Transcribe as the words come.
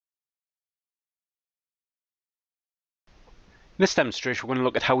In this demonstration, we're going to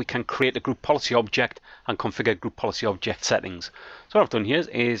look at how we can create a group policy object and configure group policy object settings. So what I've done here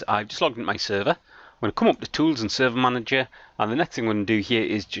is I've just logged into my server. I'm going to come up to Tools and Server Manager, and the next thing we're going to do here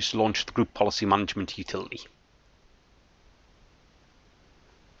is just launch the Group Policy Management utility.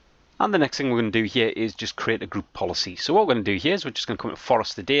 And the next thing we're going to do here is just create a group policy. So what we're going to do here is we're just going to come to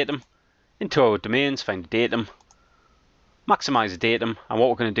Forest the datum, into our domains, find the datum, maximize the datum, and what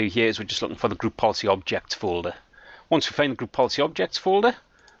we're going to do here is we're just looking for the group policy objects folder. Once we find the group policy objects folder,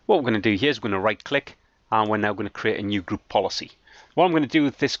 what we're going to do here is we're going to right click, and we're now going to create a new group policy. What I'm going to do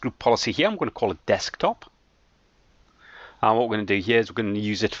with this group policy here, I'm going to call it desktop. And what we're going to do here is we're going to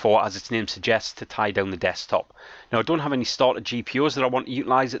use it for, as its name suggests, to tie down the desktop. Now I don't have any starter GPOs that I want to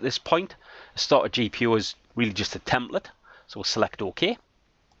utilize at this point. A starter GPO is really just a template, so we'll select OK.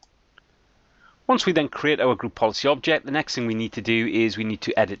 Once we then create our group policy object, the next thing we need to do is we need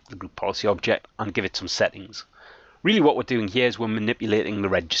to edit the group policy object and give it some settings. Really what we're doing here is we're manipulating the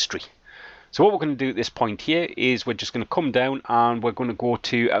registry. So what we're going to do at this point here is we're just going to come down and we're going to go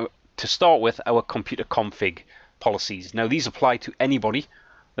to start with our computer config policies. Now these apply to anybody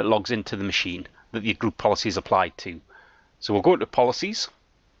that logs into the machine that the group policy is applied to. So we'll go to policies,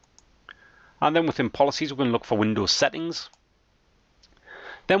 and then within policies we're going to look for Windows settings.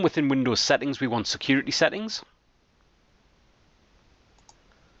 Then within Windows settings we want security settings.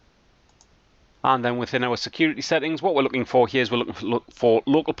 And then within our security settings, what we're looking for here is we're looking for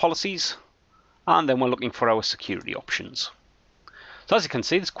local policies, and then we're looking for our security options. So as you can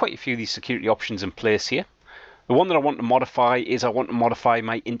see, there's quite a few of these security options in place here. The one that I want to modify is I want to modify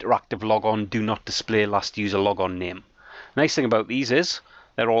my interactive logon do not display last user logon name. Nice thing about these is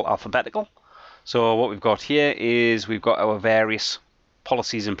they're all alphabetical. So what we've got here is we've got our various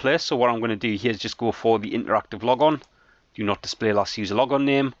policies in place. So what I'm going to do here is just go for the interactive logon, do not display last user logon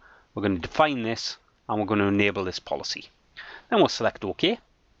name. We're going to define this and we're going to enable this policy. Then we'll select OK.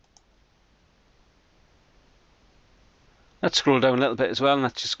 Let's scroll down a little bit as well, and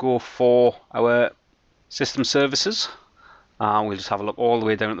let's just go for our system services. We'll just have a look all the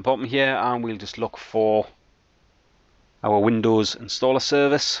way down at the bottom here, and we'll just look for our Windows installer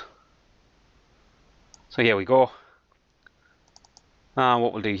service. So here we go. And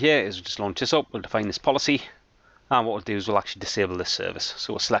what we'll do here is we'll just launch this up, we'll define this policy. And what we'll do is we'll actually disable this service.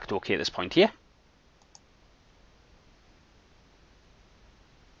 So we'll select OK at this point here.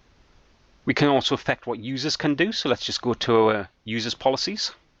 We can also affect what users can do. So let's just go to our users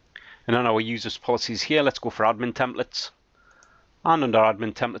policies. And on our users policies here, let's go for admin templates. And under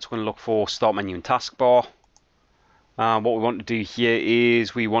admin templates, we're going to look for start menu and taskbar. What we want to do here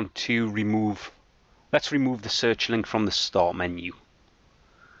is we want to let's remove the search link from the start menu.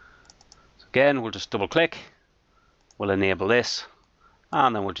 So again, we'll just double click. We'll enable this,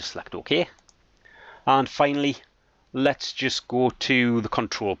 and then we'll just select OK. And finally, let's just go to the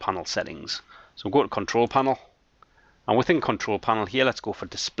control panel settings. So we'll go to control panel, and within control panel here, let's go for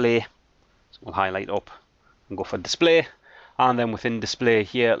display. So we'll highlight up and go for display, and then within display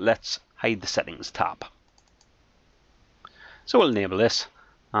here, let's hide the settings tab. So we'll enable this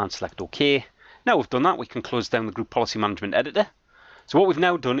and select OK. Now we've done that, we can close down the group policy management editor. So what we've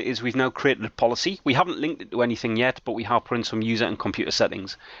now done is we've now created a policy. We haven't linked it to anything yet, but we have put in some user and computer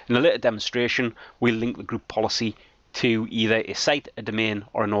settings. In a later demonstration, we'll link the group policy to either a site, a domain,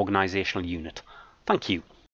 or an organizational unit. Thank you.